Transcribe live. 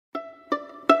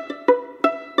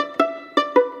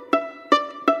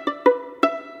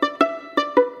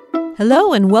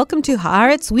Hello and welcome to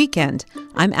Haaretz Weekend.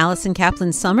 I'm Allison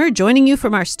Kaplan-Summer, joining you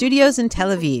from our studios in Tel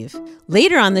Aviv.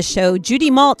 Later on the show, Judy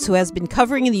Maltz, who has been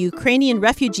covering the Ukrainian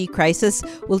refugee crisis,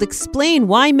 will explain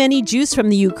why many Jews from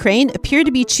the Ukraine appear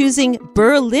to be choosing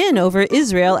Berlin over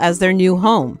Israel as their new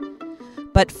home.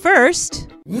 But first...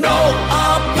 No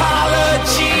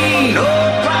apology. No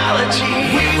apology.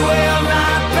 We will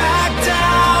not back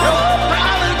down. No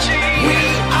apology. We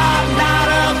are not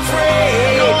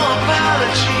afraid. No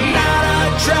apology. Not a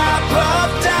drop of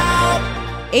doubt.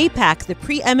 AIPAC, the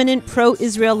preeminent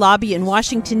pro-Israel lobby in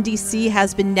Washington, D.C.,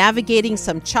 has been navigating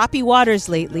some choppy waters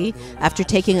lately after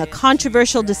taking a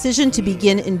controversial decision to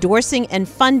begin endorsing and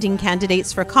funding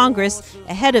candidates for Congress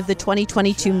ahead of the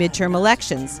 2022 midterm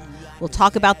elections. We'll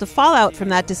talk about the fallout from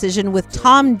that decision with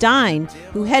Tom Dine,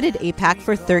 who headed AIPAC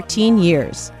for 13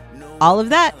 years. All of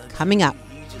that coming up.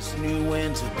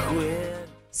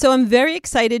 So I'm very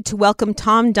excited to welcome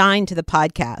Tom Dine to the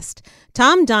podcast.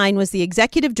 Tom Dine was the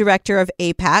executive director of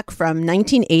AIPAC from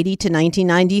 1980 to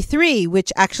 1993,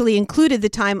 which actually included the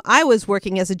time I was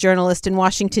working as a journalist in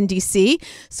Washington, D.C.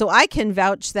 So I can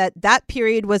vouch that that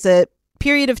period was a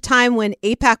period of time when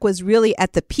AIPAC was really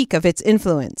at the peak of its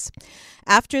influence.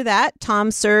 After that,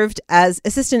 Tom served as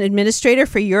assistant administrator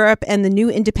for Europe and the new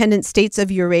independent states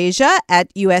of Eurasia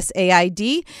at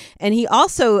USAID, and he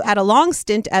also had a long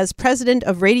stint as president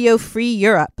of Radio Free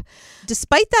Europe.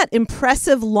 Despite that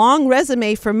impressive long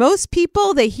resume, for most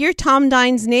people, they hear Tom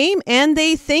Dine's name and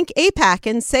they think AIPAC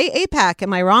and say AIPAC.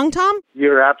 Am I wrong, Tom?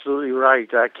 You're absolutely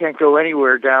right. I can't go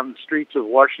anywhere down the streets of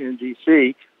Washington,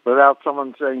 D.C. without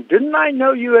someone saying, "Didn't I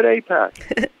know you at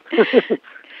AIPAC?"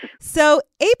 So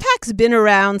AIPAC's been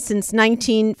around since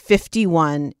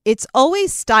 1951. It's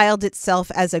always styled itself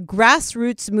as a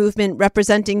grassroots movement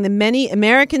representing the many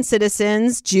American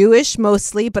citizens, Jewish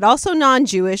mostly, but also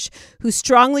non-Jewish, who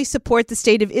strongly support the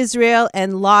state of Israel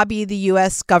and lobby the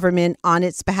U.S. government on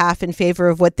its behalf in favor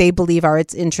of what they believe are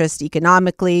its interests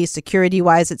economically,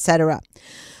 security-wise, etc.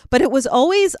 But it was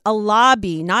always a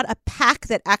lobby, not a PAC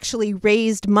that actually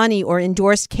raised money or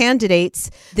endorsed candidates.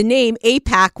 The name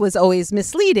AIPAC was always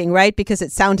misleading, right? Because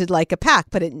it sounded like a PAC,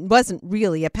 but it wasn't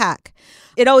really a PAC.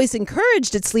 It always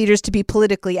encouraged its leaders to be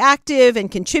politically active and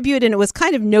contribute, and it was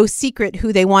kind of no secret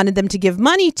who they wanted them to give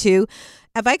money to.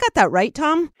 Have I got that right,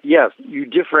 Tom? Yes, you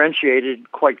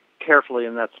differentiated quite carefully,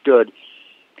 and that's good.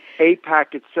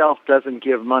 AIPAC itself doesn't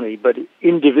give money, but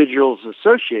individuals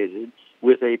associated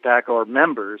with AIPAC or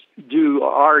members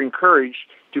are encouraged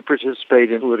to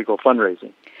participate in political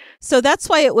fundraising. So that's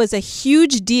why it was a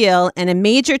huge deal and a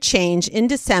major change in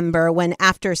December when,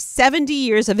 after 70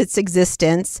 years of its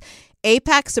existence,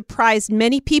 AIPAC surprised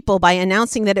many people by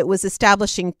announcing that it was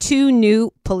establishing two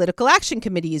new political action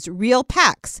committees, real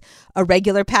PACs, a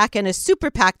regular PAC and a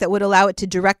super PAC that would allow it to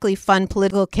directly fund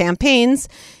political campaigns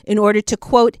in order to,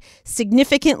 quote,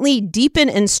 significantly deepen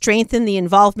and strengthen the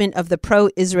involvement of the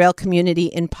pro-Israel community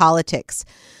in politics.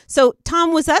 So,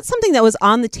 Tom, was that something that was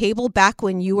on the table back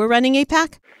when you were running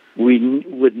AIPAC? We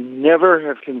would never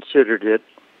have considered it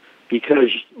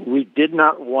because we did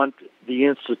not want the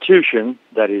institution,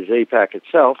 that is AIPAC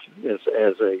itself,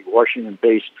 as a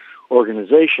Washington-based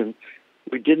organization,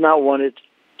 we did not want it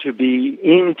to be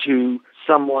into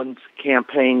someone's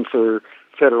campaign for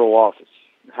federal office,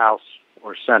 House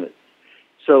or Senate.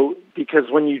 So, because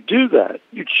when you do that,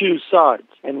 you choose sides.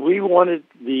 And we wanted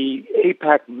the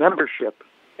AIPAC membership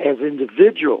as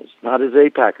individuals, not as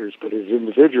AIPACers, but as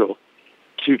individuals,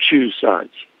 to choose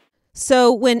sides.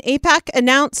 So when AIPAC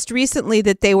announced recently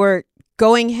that they were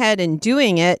going ahead and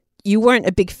doing it, you weren't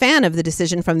a big fan of the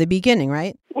decision from the beginning,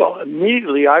 right? Well,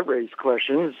 immediately I raised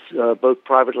questions, both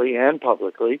privately and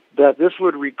publicly, that this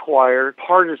would require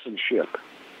partisanship,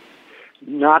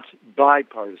 not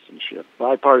bipartisanship.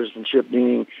 Bipartisanship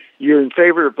meaning you're in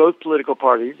favor of both political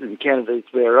parties and candidates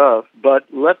thereof, but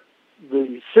let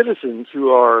the citizens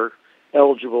who are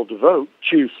eligible to vote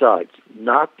choose sides,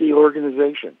 not the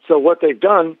organization. So what they've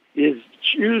done is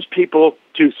choose people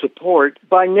to support,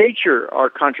 by nature, are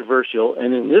controversial,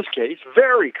 and in this case,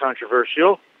 very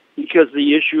controversial, because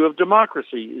the issue of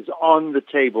democracy is on the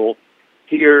table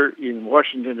here in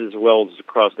Washington as well as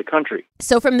across the country.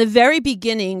 So from the very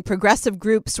beginning, progressive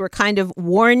groups were kind of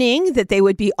warning that they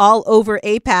would be all over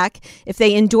AIPAC if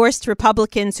they endorsed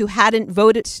Republicans who hadn't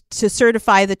voted to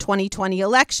certify the 2020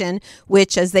 election,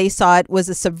 which, as they saw it, was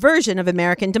a subversion of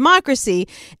American democracy.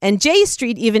 And J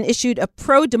Street even issued a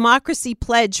pro-democracy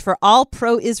pledge for all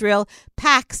pro-Israel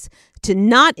PACs to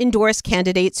not endorse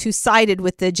candidates who sided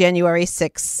with the January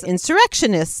 6th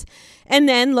insurrectionists. And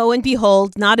then, lo and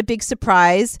behold, not a big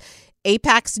surprise,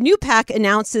 AIPAC's new PAC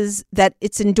announces that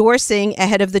it's endorsing,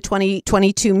 ahead of the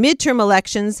 2022 midterm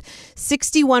elections,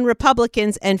 61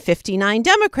 Republicans and 59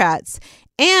 Democrats.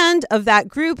 And of that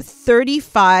group,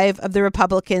 35 of the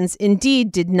Republicans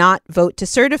indeed did not vote to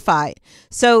certify.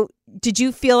 So did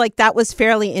you feel like that was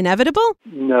fairly inevitable?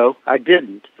 No, I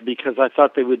didn't, because I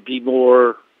thought they would be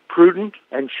more prudent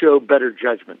and show better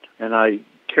judgment. And I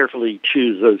carefully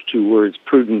choose those two words,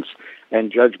 prudence and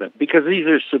judgment, because these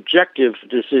are subjective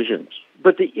decisions.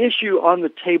 But the issue on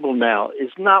the table now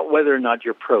is not whether or not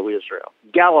you're pro-Israel.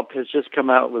 Gallup has just come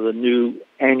out with a new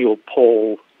annual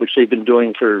poll, which they've been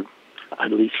doing for at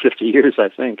least 50 years, I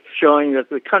think, showing that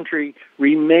the country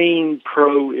remains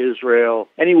pro-Israel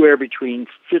anywhere between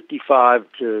 55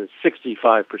 to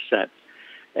 65%,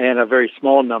 and a very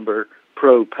small number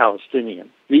pro-Palestinian.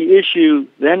 The issue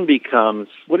then becomes,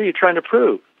 what are you trying to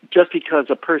prove? Just because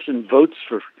a person votes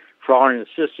for foreign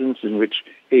assistance, in which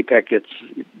AIPAC gets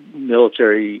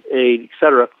military aid,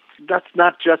 etc., that's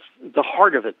not just the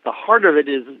heart of it. The heart of it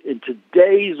is, in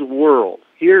today's world,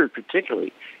 here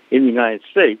particularly in the United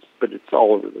States, but it's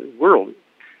all over the world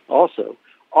also,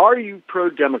 are you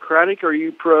pro-democratic or are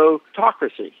you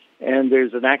pro-autocracy? And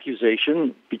there's an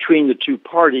accusation between the two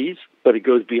parties, but it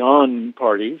goes beyond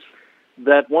parties,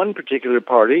 that one particular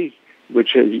party,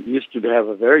 which used to have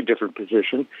a very different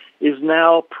position, is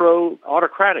now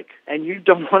pro-autocratic. And you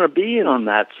don't want to be in on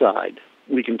that side.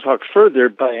 We can talk further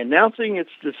by announcing its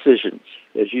decisions.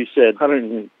 As you said,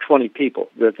 120 people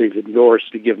that they've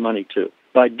endorsed to give money to.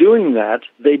 By doing that,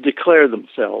 they declare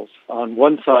themselves on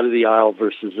one side of the aisle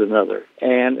versus another.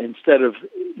 And instead of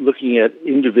looking at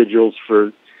individuals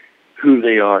for who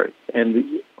they are.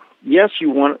 And yes, you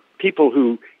want people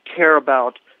who care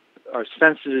about, are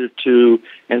sensitive to,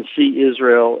 and see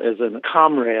Israel as a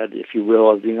comrade, if you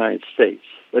will, of the United States.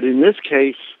 But in this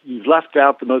case, you've left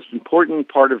out the most important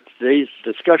part of today's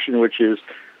discussion, which is,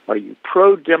 are you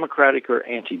pro-democratic or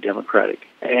anti-democratic?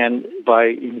 And by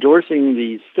endorsing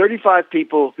these 35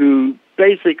 people who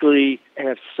basically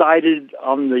have sided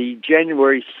on the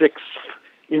January 6th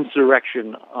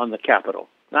insurrection on the Capitol.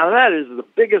 Now that is the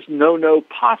biggest no-no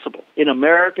possible in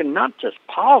American, not just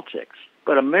politics,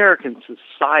 but American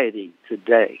society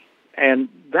today. And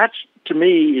that, to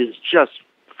me, is just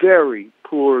very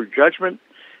poor judgment,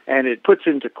 and it puts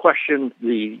into question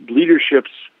the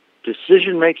leadership's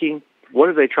decision-making. What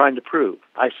are they trying to prove?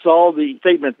 I saw the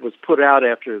statement was put out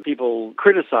after people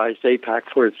criticized AIPAC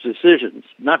for its decisions,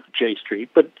 not J Street,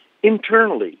 but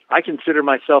internally. I consider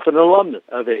myself an alumnus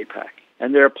of AIPAC,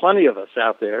 and there are plenty of us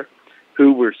out there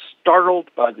who were startled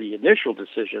by the initial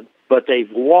decision, but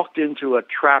they've walked into a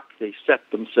trap they set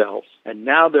themselves, and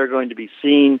now they're going to be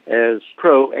seen as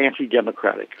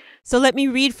pro-anti-democratic. So let me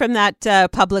read from that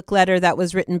public letter that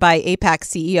was written by AIPAC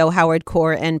CEO Howard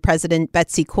Kohr and President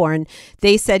Betsy Korn.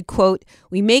 They said, quote,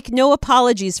 "We make no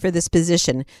apologies for this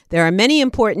position. There are many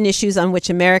important issues on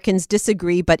which Americans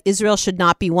disagree, but Israel should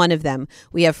not be one of them.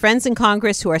 We have friends in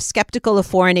Congress who are skeptical of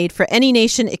foreign aid for any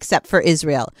nation except for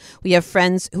Israel. We have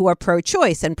friends who are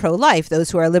pro-choice and pro-life,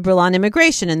 those who are liberal on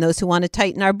immigration and those who want to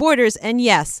tighten our borders, and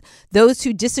yes, those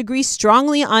who disagree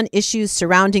strongly on issues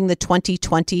surrounding the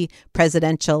 2020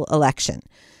 presidential election."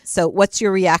 So what's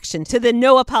your reaction to the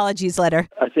no apologies letter?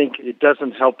 I think it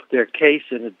doesn't help their case,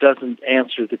 and it doesn't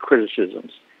answer the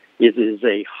criticisms. It is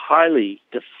a highly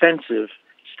defensive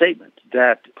statement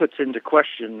that puts into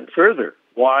question further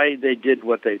why they did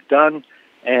what they've done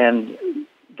and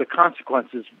the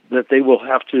consequences that they will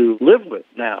have to live with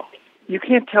now. You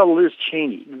can't tell Liz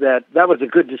Cheney that that was a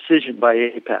good decision by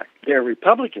AIPAC. They're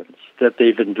Republicans that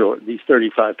they've endorsed, these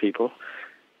 35 people,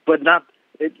 but not.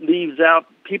 It leaves out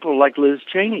people like Liz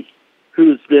Cheney,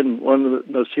 who's been one of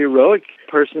the most heroic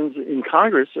persons in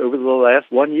Congress over the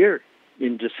last 1 year.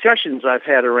 In discussions I've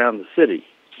had around the city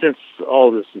since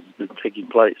all this has been taking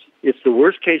place, it's the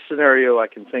worst case scenario I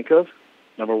can think of,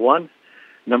 number one.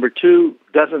 Number two,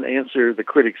 doesn't answer the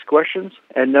critics' questions.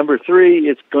 And number three,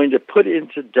 it's going to put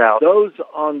into doubt those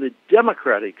on the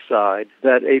Democratic side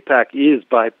that AIPAC is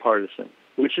bipartisan,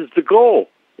 which is the goal.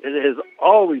 It has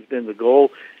always been the goal.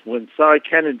 When Cy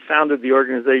Kennan founded the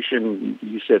organization,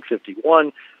 you said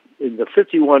 51, in the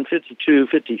 51, 52,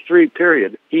 53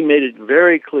 period, he made it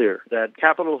very clear that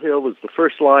Capitol Hill was the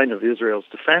first line of Israel's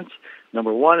defense,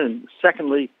 number one. And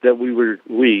secondly, that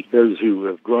those who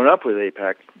have grown up with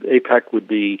AIPAC would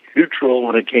be neutral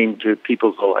when it came to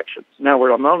people's elections. Now,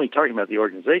 I'm only talking about the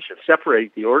organization.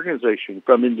 Separate the organization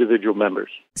from individual members.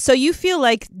 So you feel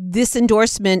like this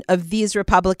endorsement of these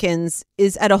Republicans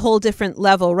is at a whole different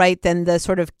level, right, than the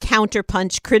sort of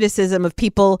counterpunch criticism of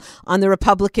people on the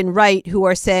Republican right who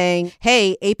are saying,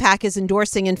 hey, AIPAC is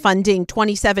endorsing and funding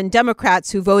 27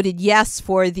 Democrats who voted yes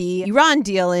for the Iran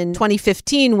deal in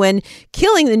 2015 when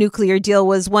killing the nuclear deal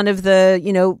was one of the,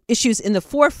 issues in the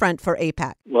forefront for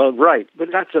AIPAC. Well, right. But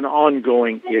that's an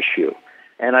ongoing issue.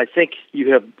 And I think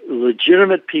you have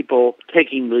legitimate people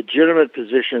taking legitimate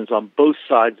positions on both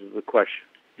sides of the question.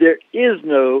 There is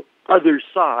no other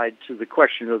side to the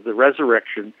question of the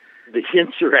resurrection, the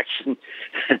insurrection,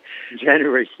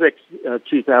 January 6th,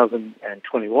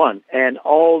 2021, and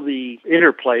all the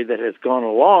interplay that has gone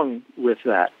along with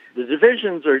that. The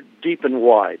divisions are deep and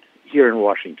wide here in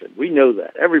Washington. We know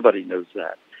that. Everybody knows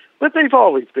that. But they've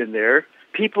always been there.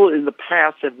 People in the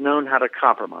past have known how to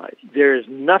compromise. There is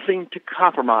nothing to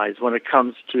compromise when it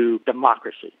comes to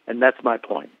democracy, and that's my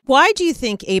point. Why do you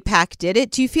think AIPAC did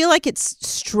it? Do you feel like it's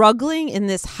struggling in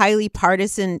this highly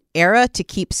partisan era to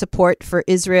keep support for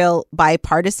Israel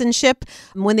bipartisanship?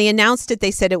 When they announced it,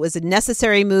 they said it was a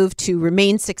necessary move to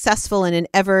remain successful in an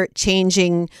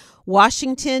ever-changing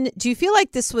Washington. Do you feel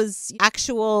like this was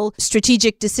actual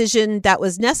strategic decision that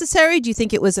was necessary? Do you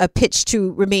think it was a pitch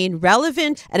to remain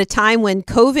relevant at a time when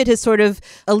COVID has sort of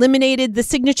eliminated the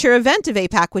signature event of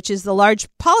AIPAC, which is the large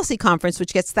policy conference,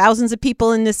 which gets thousands of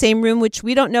people in the same room, which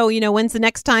we don't know, when's the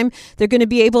next time they're going to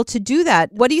be able to do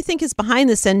that? What do you think is behind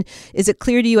this? And is it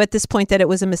clear to you at this point that it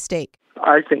was a mistake?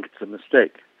 I think it's a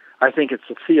mistake. I think it's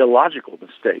a theological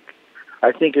mistake.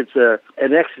 I think it's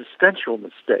an existential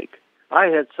mistake. I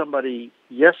had somebody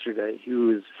yesterday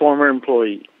who is a former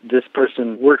employee. This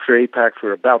person worked for AIPAC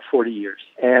for about 40 years.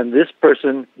 And this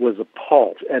person was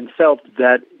appalled and felt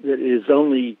that it is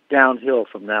only downhill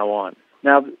from now on.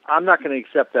 Now, I'm not going to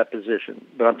accept that position,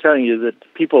 but I'm telling you that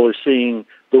people are seeing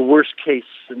the worst case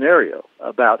scenario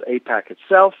about AIPAC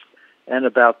itself and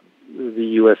about the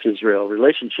U.S.-Israel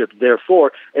relationship.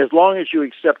 Therefore, as long as you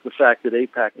accept the fact that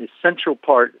AIPAC is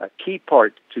a key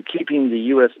part to keeping the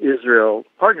U.S.-Israel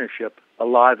partnership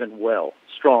alive and well,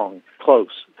 strong,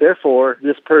 close. Therefore,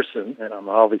 this person, and I'm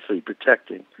obviously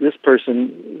protecting, this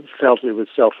person felt it was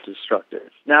self-destructive.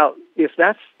 Now, if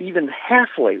that's even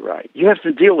halfway right, you have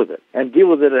to deal with it, and deal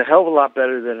with it a hell of a lot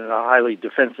better than in a highly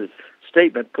defensive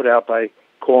statement put out by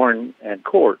Korn and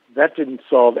Court. That didn't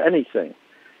solve anything.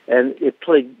 And it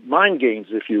played mind games,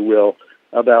 if you will,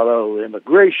 about,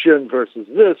 immigration versus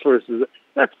this versus that.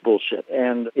 That's bullshit.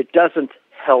 And it doesn't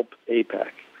help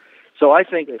AIPAC. So I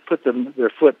think they put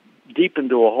their foot deep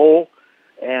into a hole,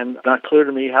 and not clear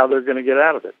to me how they're going to get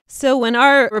out of it. So when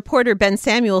our reporter Ben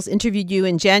Samuels interviewed you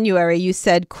in January, you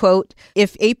said, quote,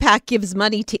 if AIPAC gives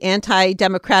money to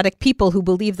anti-democratic people who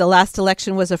believe the last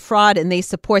election was a fraud and they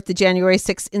support the January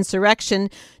 6th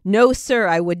insurrection, no, sir,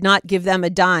 I would not give them a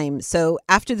dime. So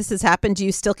after this has happened, do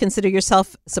you still consider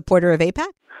yourself a supporter of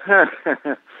AIPAC?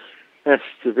 That's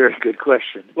a very good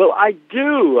question. Well, I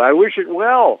do. I wish it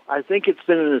well. I think it's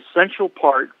been an essential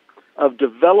part of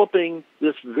developing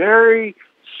this very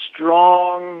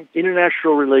strong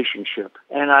international relationship.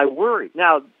 And I worry.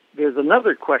 Now, there's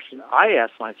another question I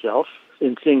ask myself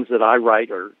in things that I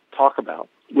write or talk about,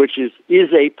 which is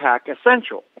AIPAC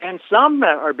essential? And some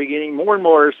are beginning, more and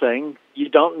more are saying, you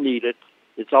don't need it.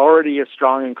 It's already a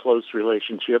strong and close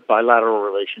relationship, bilateral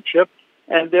relationship,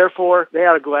 and therefore they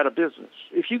ought to go out of business.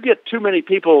 If you get too many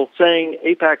people saying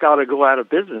AIPAC ought to go out of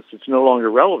business, it's no longer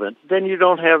relevant, then you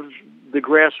don't have the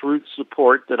grassroots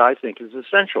support that I think is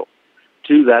essential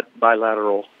to that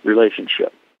bilateral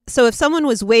relationship. So if someone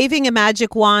was waving a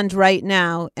magic wand right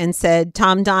now and said,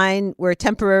 Tom Dine, we're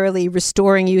temporarily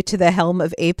restoring you to the helm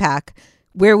of AIPAC,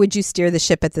 where would you steer the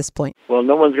ship at this point? Well,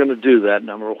 no one's going to do that,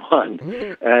 number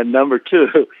one. And number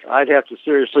two, I'd have to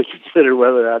seriously consider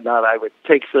whether or not I would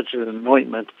take such an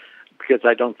anointment, because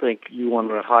I don't think you want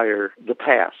to hire the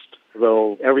past.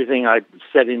 Though everything I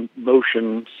set in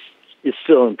motion is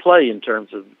still in play in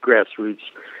terms of grassroots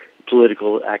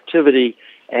political activity,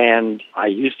 and I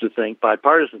used to think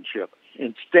bipartisanship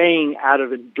and staying out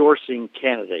of endorsing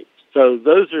candidates. So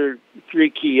those are three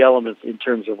key elements in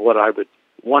terms of what I would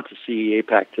want to see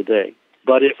AIPAC today.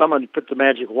 But if I'm going to put the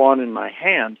magic wand in my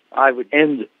hand, I would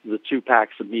end the two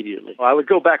PACs immediately. I would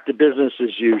go back to business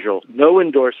as usual. No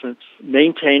endorsements,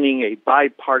 maintaining a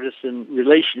bipartisan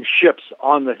relationships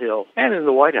on the Hill and in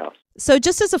the White House. So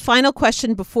just as a final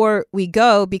question before we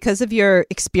go, because of your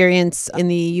experience in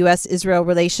the U.S.-Israel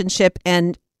relationship,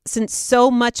 and since so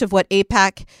much of what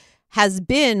AIPAC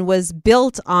was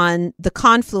built on the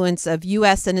confluence of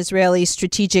U.S. and Israeli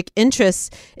strategic interests.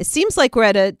 It seems like we're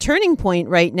at a turning point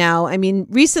right now. I mean,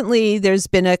 recently there's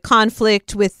been a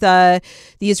conflict with the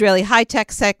Israeli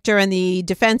high-tech sector and the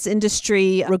defense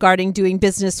industry regarding doing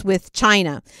business with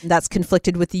China. That's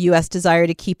conflicted with the U.S. desire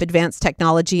to keep advanced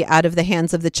technology out of the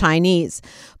hands of the Chinese.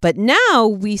 But now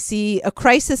we see a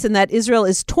crisis in that Israel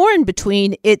is torn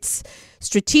between its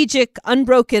strategic,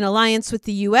 unbroken alliance with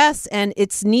the U.S. and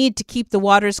its need to keep the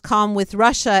waters calm with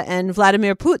Russia and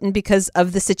Vladimir Putin because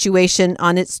of the situation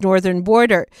on its northern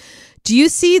border. Do you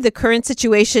see the current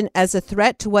situation as a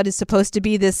threat to what is supposed to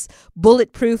be this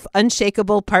bulletproof,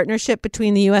 unshakable partnership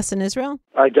between the U.S. and Israel?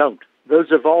 I don't. Those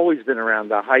have always been around.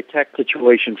 The high-tech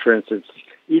situation, for instance.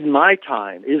 In my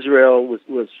time, Israel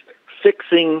was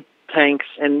fixing tanks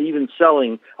and even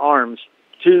selling arms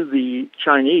to the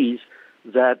Chinese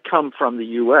that come from the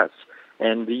U.S.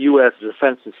 And the U.S.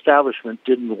 defense establishment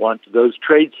didn't want those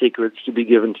trade secrets to be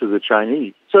given to the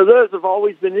Chinese. So those have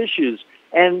always been issues,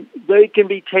 and they can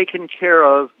be taken care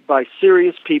of by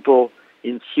serious people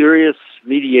in serious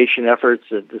mediation efforts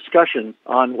and discussions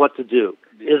on what to do.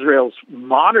 Israel's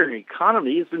modern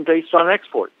economy has been based on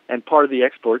export, and part of the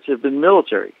exports have been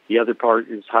military. The other part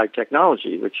is high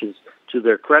technology, which is to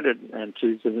their credit and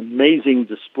to an amazing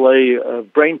display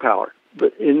of brain power.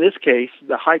 But in this case,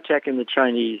 the high-tech and the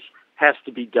Chinese has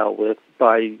to be dealt with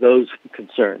by those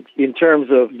concerned. In terms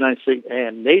of the United States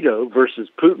and NATO versus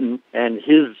Putin and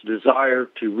his desire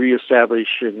to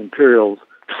reestablish an imperial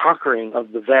conquering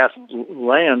of the vast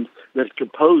land that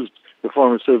composed the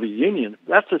former Soviet Union,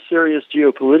 that's a serious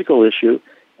geopolitical issue,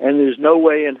 and there's no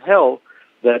way in hell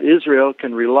that Israel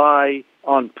can rely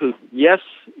on Putin. Yes,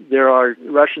 there are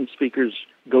Russian speakers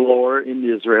galore in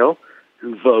Israel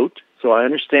who vote, so I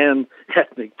understand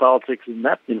ethnic politics in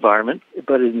that environment.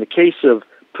 But in the case of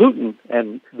Putin,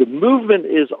 and the movement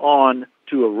is on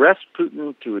to arrest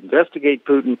Putin, to investigate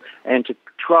Putin, and to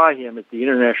try him at the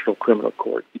International Criminal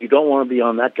Court. You don't want to be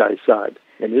on that guy's side,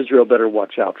 and Israel better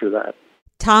watch out for that.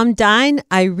 Tom Dine,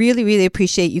 I really, really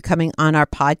appreciate you coming on our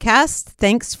podcast.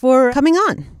 Thanks for coming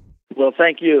on. Well,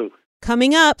 thank you.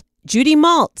 Coming up, Judy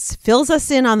Maltz fills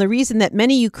us in on the reason that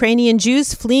many Ukrainian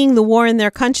Jews fleeing the war in their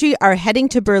country are heading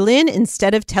to Berlin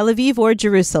instead of Tel Aviv or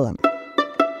Jerusalem.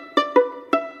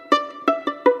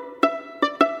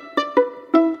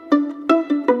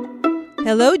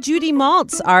 Hello, Judy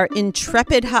Maltz, our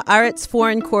intrepid Haaretz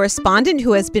foreign correspondent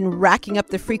who has been racking up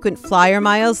the frequent flyer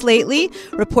miles lately,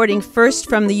 reporting first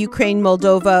from the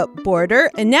Ukraine-Moldova border,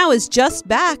 and now is just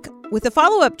back with a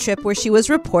follow-up trip where she was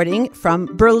reporting from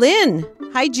Berlin.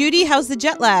 Hi, Judy. How's the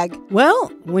jet lag? Well,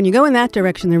 when you go in that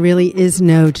direction, there really is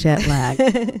no jet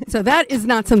lag. So that is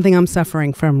not something I'm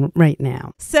suffering from right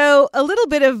now. So a little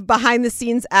bit of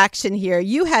behind-the-scenes action here.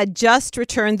 You had just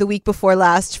returned the week before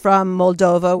last from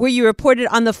Moldova, where you reported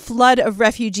on the flood of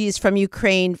refugees from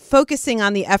Ukraine, focusing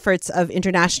on the efforts of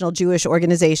international Jewish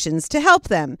organizations to help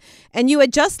them. And you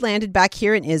had just landed back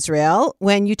here in Israel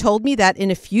when you told me that in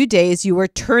a few days you were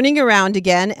turning around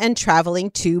again and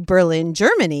traveling to Berlin,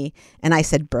 Germany. And I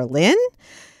said, Berlin?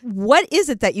 What is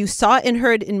it that you saw and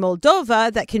heard in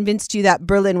Moldova that convinced you that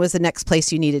Berlin was the next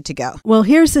place you needed to go? Well,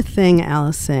 here's the thing,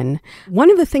 Allison. One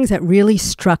of the things that really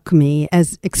struck me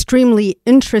as extremely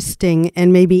interesting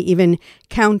and maybe even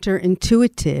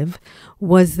counterintuitive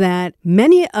was that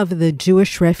many of the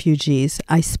Jewish refugees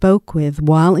I spoke with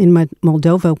while in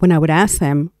Moldova, when I would ask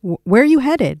them, where are you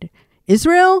headed?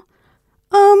 Israel?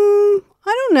 I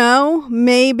don't know,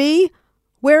 maybe.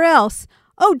 Where else?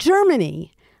 Oh,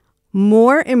 Germany.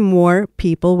 More and more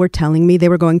people were telling me they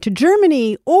were going to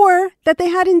Germany or that they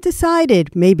hadn't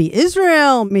decided. Maybe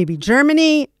Israel, maybe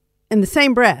Germany, in the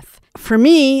same breath. For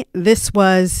me, this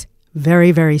was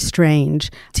very, very strange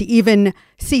to even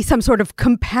see some sort of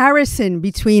comparison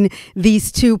between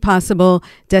these two possible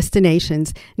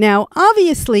destinations. Now,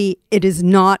 obviously, it is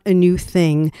not a new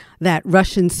thing that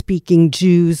Russian-speaking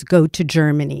Jews go to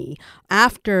Germany.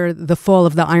 After the fall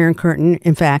of the Iron Curtain,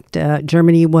 in fact,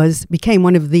 Germany became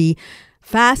one of the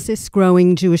fastest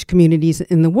growing Jewish communities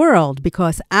in the world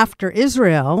because after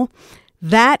Israel,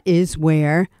 that is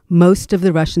where most of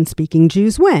the Russian-speaking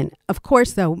Jews went. Of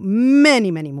course, though,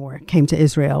 many, many more came to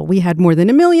Israel. We had more than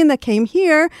 1 million that came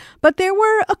here, but there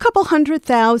were a couple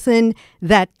 100,000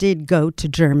 that did go to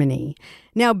Germany.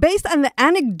 Now, based on the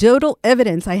anecdotal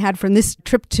evidence I had from this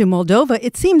trip to Moldova,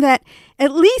 it seemed that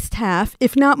at least half,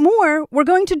 if not more, were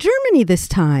going to Germany this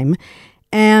time.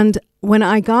 And when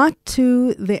I got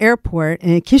to the airport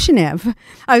in Kishinev,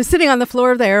 I was sitting on the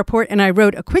floor of the airport and I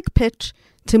wrote a quick pitch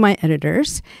to my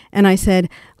editors, and I said,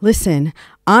 listen,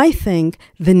 I think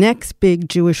the next big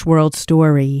Jewish world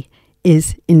story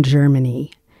is in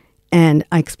Germany. And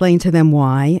I explained to them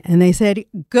why, and they said,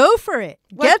 go for it.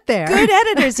 Get there. Good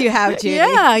editors you have, Judy.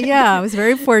 Yeah. I was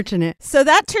very fortunate. So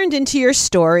that turned into your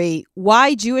story,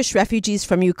 why Jewish refugees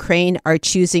from Ukraine are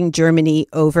choosing Germany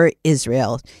over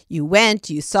Israel. You went,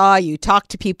 you saw, you talked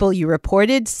to people, you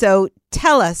reported. So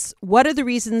tell us, what are the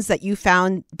reasons that you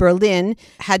found Berlin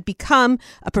had become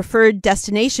a preferred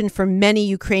destination for many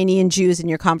Ukrainian Jews in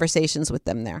your conversations with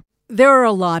them there? There are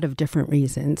a lot of different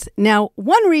reasons. Now,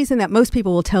 one reason that most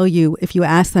people will tell you if you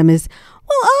ask them is,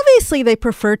 well, obviously they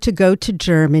prefer to go to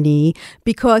Germany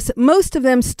because most of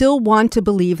them still want to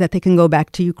believe that they can go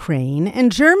back to Ukraine,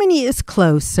 and Germany is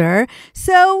closer.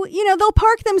 So, they'll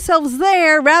park themselves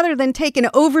there rather than take an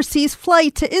overseas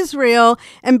flight to Israel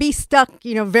and be stuck,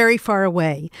 very far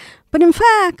away. But in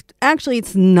fact, actually,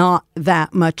 it's not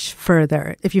that much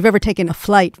further. If you've ever taken a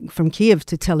flight from Kiev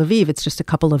to Tel Aviv, it's just a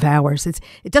couple of hours. It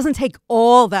doesn't take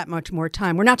all that much more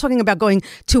time. We're not talking about going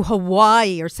to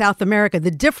Hawaii or South America.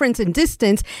 The difference in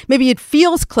distance, maybe it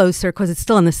feels closer because it's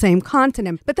still on the same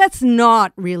continent, but that's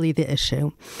not really the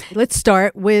issue. Let's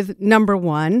start with number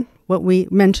one. What we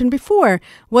mentioned before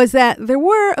was that there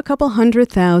were a couple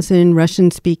 100,000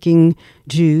 Russian-speaking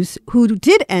Jews who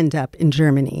did end up in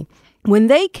Germany. When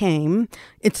they came,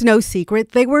 it's no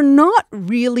secret, they were not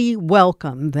really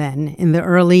welcome then in the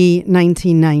early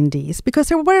 1990s because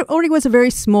there already was a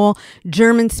very small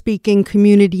German-speaking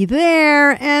community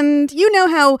there. And you know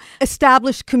how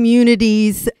established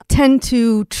communities tend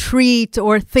to treat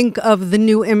or think of the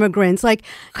new immigrants like,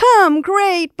 come,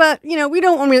 great, but, we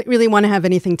don't really want to have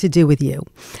anything to do with you.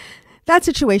 That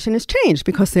situation has changed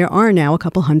because there are now a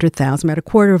couple 100,000, about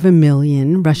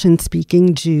 250,000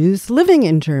 Russian-speaking Jews living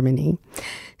in Germany.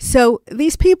 So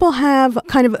these people have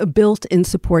kind of a built-in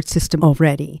support system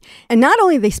already. And not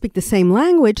only do they speak the same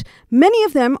language, many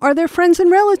of them are their friends and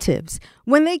relatives.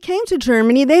 When they came to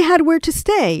Germany, they had where to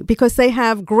stay because they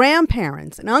have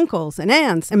grandparents and uncles and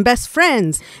aunts and best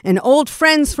friends and old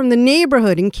friends from the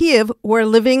neighborhood in Kiev who are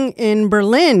living in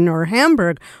Berlin or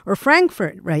Hamburg or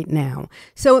Frankfurt right now.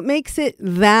 So it makes it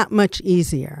that much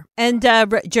easier. And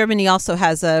Germany also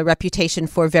has a reputation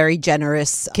for very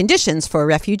generous conditions for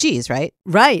refugees, right?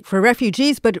 Right, for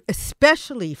refugees, but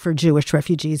especially for Jewish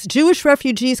refugees. Jewish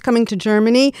refugees coming to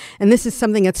Germany, and this is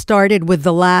something that started with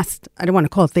the last, I don't want to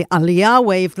call it the Aliyah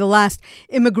wave, the last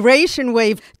immigration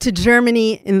wave to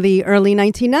Germany in the early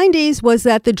 1990s, was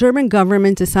that the German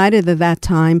government decided at that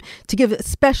time to give a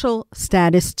special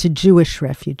status to Jewish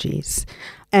refugees.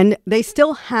 And they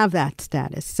still have that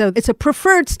status. So it's a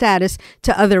preferred status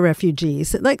to other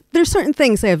refugees. Like there's certain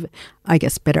things they have, I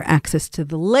guess, better access to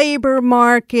the labor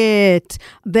market.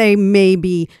 They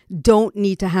maybe don't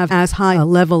need to have as high a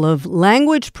level of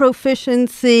language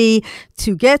proficiency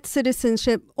to get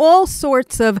citizenship. All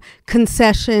sorts of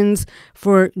concessions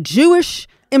for Jewish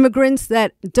immigrants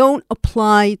that don't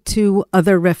apply to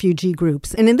other refugee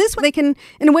groups. And in this way, they can,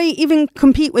 in a way, even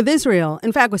compete with Israel.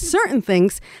 In fact, with certain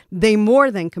things, they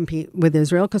more than compete with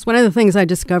Israel, because one of the things I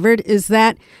discovered is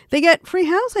that they get free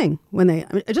housing when they,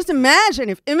 just imagine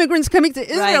if immigrants coming to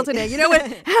Israel today, you know what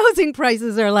housing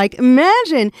prices are like.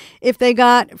 Imagine if they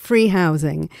got free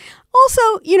housing. Also,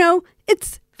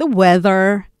 it's the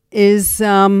weather is...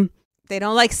 they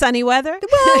don't like sunny weather?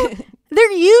 Well...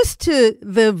 They're used to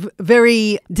the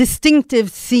very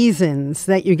distinctive seasons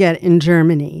that you get in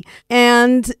Germany.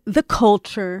 And the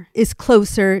culture is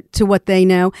closer to what they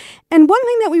know. And one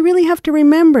thing that we really have to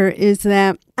remember is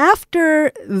that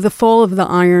after the fall of the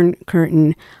Iron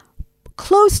Curtain,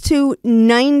 close to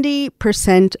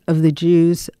 90% of the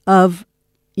Jews of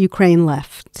Ukraine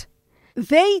left.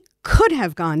 They could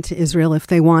have gone to Israel if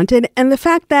they wanted. And the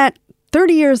fact that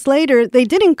 30 years later, they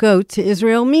didn't go to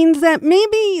Israel means that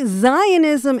maybe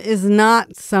Zionism is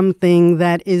not something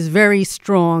that is very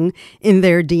strong in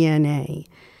their DNA.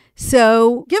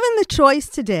 So given the choice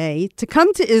today to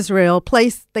come to Israel,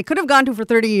 place they could have gone to for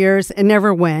 30 years and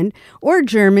never went, or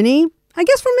Germany, I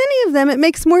guess for many of them, it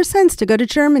makes more sense to go to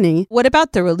Germany. What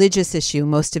about the religious issue?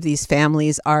 Most of these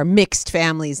families are mixed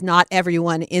families. Not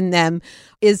everyone in them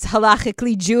is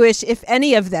halachically Jewish, if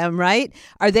any of them, right?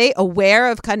 Are they aware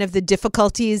of kind of the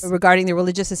difficulties regarding the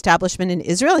religious establishment in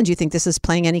Israel? And do you think this is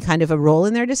playing any kind of a role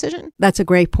in their decision? That's a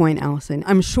great point, Allison.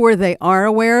 I'm sure they are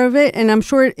aware of it, and I'm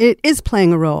sure it is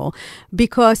playing a role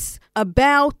because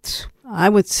about, I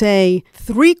would say,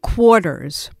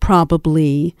 3/4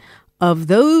 probably of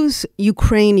those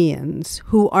Ukrainians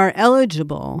who are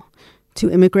eligible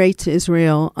to immigrate to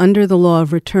Israel under the law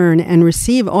of return and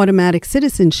receive automatic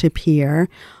citizenship here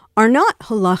are not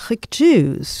halachic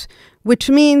Jews, which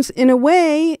means, in a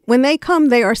way, when they come,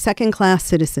 they are second-class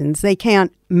citizens. They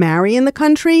can't marry in the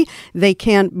country. They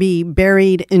can't be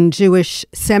buried in Jewish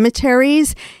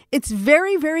cemeteries. It's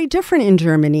very, very different in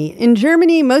Germany. In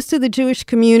Germany, most of the Jewish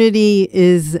community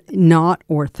is not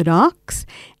Orthodox,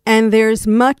 and there's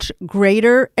much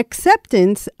greater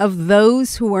acceptance of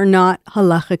those who are not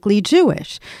halachically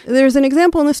Jewish. There's an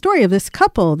example in the story of this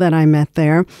couple that I met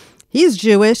there. He's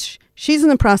Jewish. She's in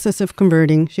the process of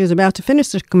converting. She was about to finish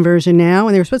the conversion now,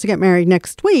 and they were supposed to get married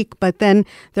next week, but then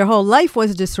their whole life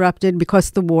was disrupted because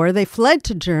of the war. They fled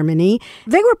to Germany.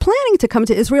 They were planning to come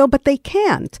to Israel, but they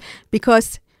can't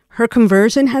because her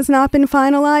conversion has not been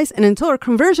finalized, and until her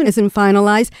conversion isn't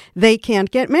finalized, they can't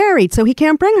get married, so he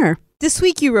can't bring her. This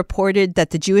week, you reported that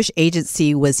the Jewish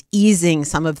Agency was easing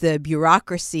some of the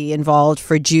bureaucracy involved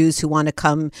for Jews who want to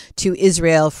come to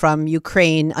Israel from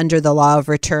Ukraine under the law of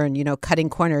return, cutting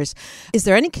corners. Is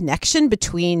there any connection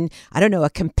between, a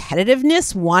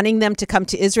competitiveness, wanting them to come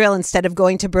to Israel instead of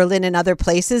going to Berlin and other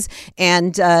places,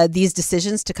 and these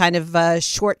decisions to kind of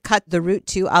shortcut the route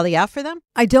to Aliyah for them?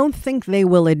 I don't think they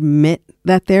will admit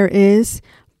that there is,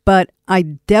 but I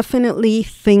definitely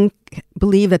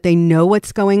believe that they know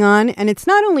what's going on. And it's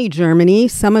not only Germany.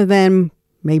 Some of them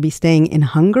may be staying in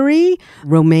Hungary,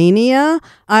 Romania.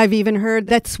 I've even heard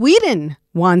that Sweden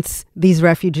wants these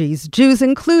refugees, Jews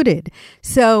included.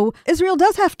 So Israel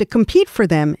does have to compete for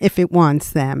them if it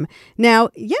wants them. Now,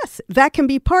 yes, that can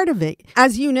be part of it.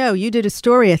 As you know, you did a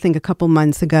story, I think, a couple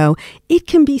months ago. It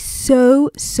can be so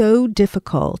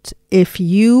difficult if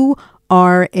you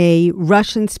are a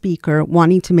Russian speaker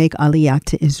wanting to make Aliyah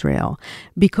to Israel,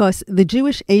 because the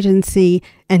Jewish Agency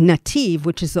and Nativ,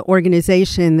 which is the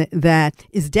organization that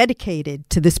is dedicated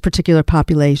to this particular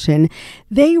population,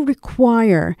 they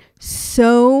require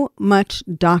so much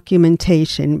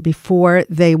documentation before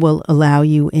they will allow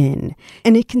you in.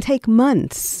 And it can take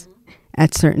months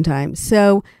at certain times.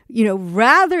 So,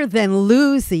 rather than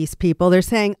lose these people, they're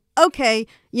saying, okay,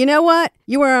 you know what?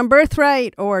 You were on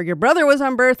birthright, or your brother was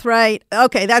on birthright.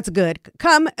 Okay, that's good.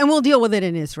 Come and we'll deal with it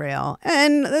in Israel.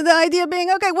 And the idea being,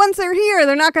 okay, once they're here,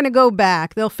 they're not going to go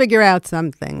back. They'll figure out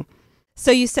something. So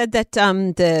you said that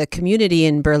the community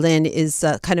in Berlin is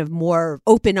kind of more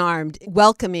open-armed,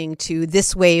 welcoming to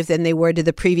this wave than they were to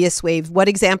the previous wave. What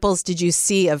examples did you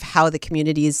see of how the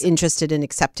community is interested in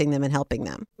accepting them and helping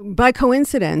them? By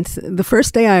coincidence, the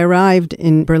first day I arrived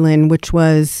in Berlin, which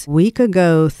was a week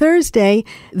ago Thursday,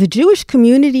 the Jewish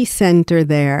Community Center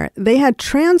there, they had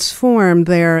transformed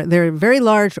their very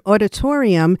large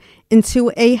auditorium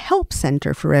into a help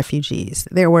center for refugees.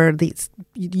 There were these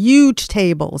huge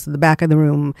tables in the back of the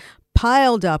room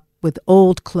piled up with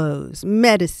old clothes,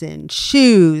 medicine,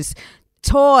 shoes,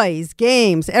 toys,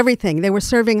 games, everything. They were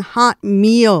serving hot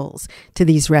meals to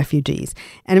these refugees.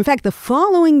 And in fact, the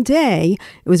following day,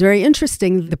 it was very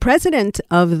interesting. The president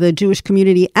of the Jewish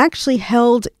community actually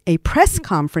held a press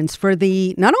conference for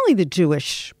not only the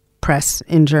Jewish press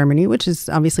in Germany, which is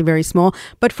obviously very small,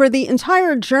 but for the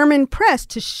entire German press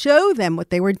to show them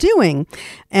what they were doing.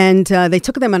 And they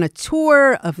took them on a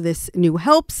tour of this new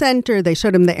help center. They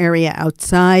showed them the area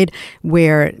outside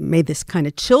where it made this kind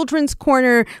of children's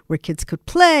corner where kids could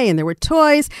play, and there were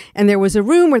toys. And there was a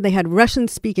room where they had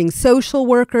Russian-speaking social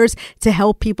workers to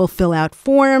help people fill out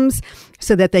forms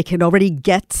so that they could already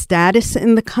get status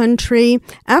in the country.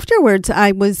 Afterwards,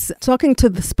 I was talking to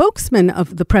the spokesman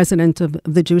of the president of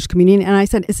the Jewish community, and I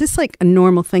said, is this like a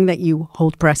normal thing that you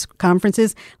hold press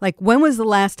conferences? Like, when was the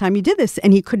last time you did this?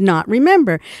 And he could not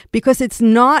remember, because it's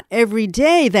not every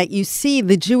day that you see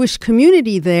the Jewish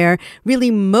community there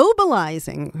really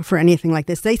mobilizing for anything like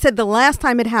this. They said the last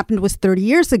time it happened was 30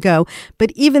 years ago,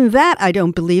 but even that I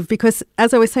don't believe, because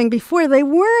as I was saying before, they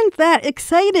weren't that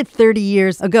excited 30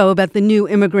 years ago about the new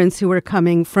immigrants who were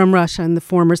coming from Russia and the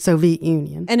former Soviet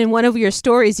Union. And in one of your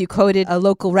stories, you quoted a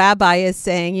local rabbi as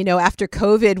saying, after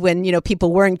COVID, when,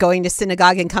 people weren't going to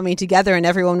synagogue and coming together and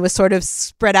everyone was sort of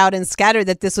spread out and scattered,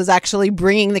 that this was actually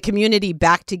bringing the community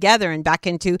back together and back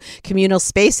into communal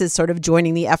spaces, sort of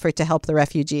joining the effort to help the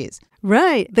refugees.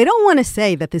 Right. They don't want to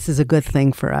say that this is a good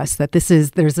thing for us, that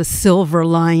there's a silver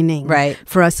lining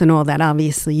for us and all that.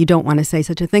 Obviously, you don't want to say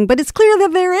such a thing, but it's clear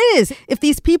that there is. If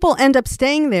these people end up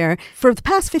staying there, for the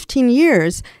past 15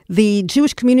 years, the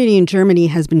Jewish community in Germany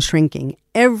has been shrinking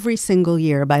every single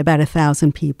year by about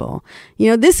 1,000 people.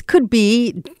 This could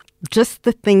be just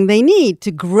the thing they need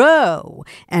to grow.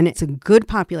 And it's a good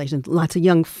population, lots of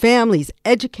young families,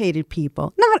 educated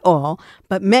people, not all,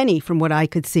 but many from what I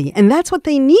could see. And that's what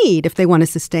they need if they want to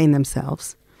sustain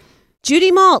themselves.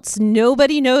 Judy Maltz,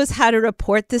 nobody knows how to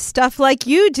report this stuff like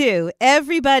you do.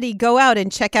 Everybody go out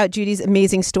and check out Judy's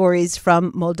amazing stories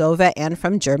from Moldova and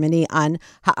from Germany on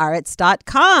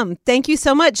haaretz.com. Thank you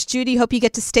so much, Judy. Hope you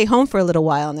get to stay home for a little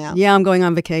while now. Yeah, I'm going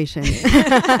on vacation.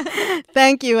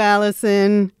 Thank you,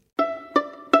 Allison.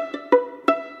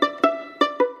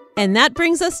 And that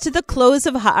brings us to the close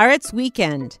of Haaretz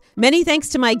Weekend. Many thanks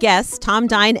to my guests, Tom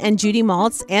Dine and Judy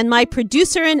Maltz, and my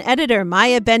producer and editor,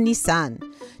 Maya Ben Nissan.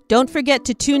 Don't forget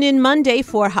to tune in Monday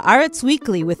for Haaretz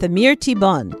Weekly with Amir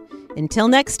Tibon. Until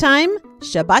next time,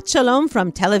 Shabbat Shalom from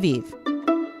Tel Aviv.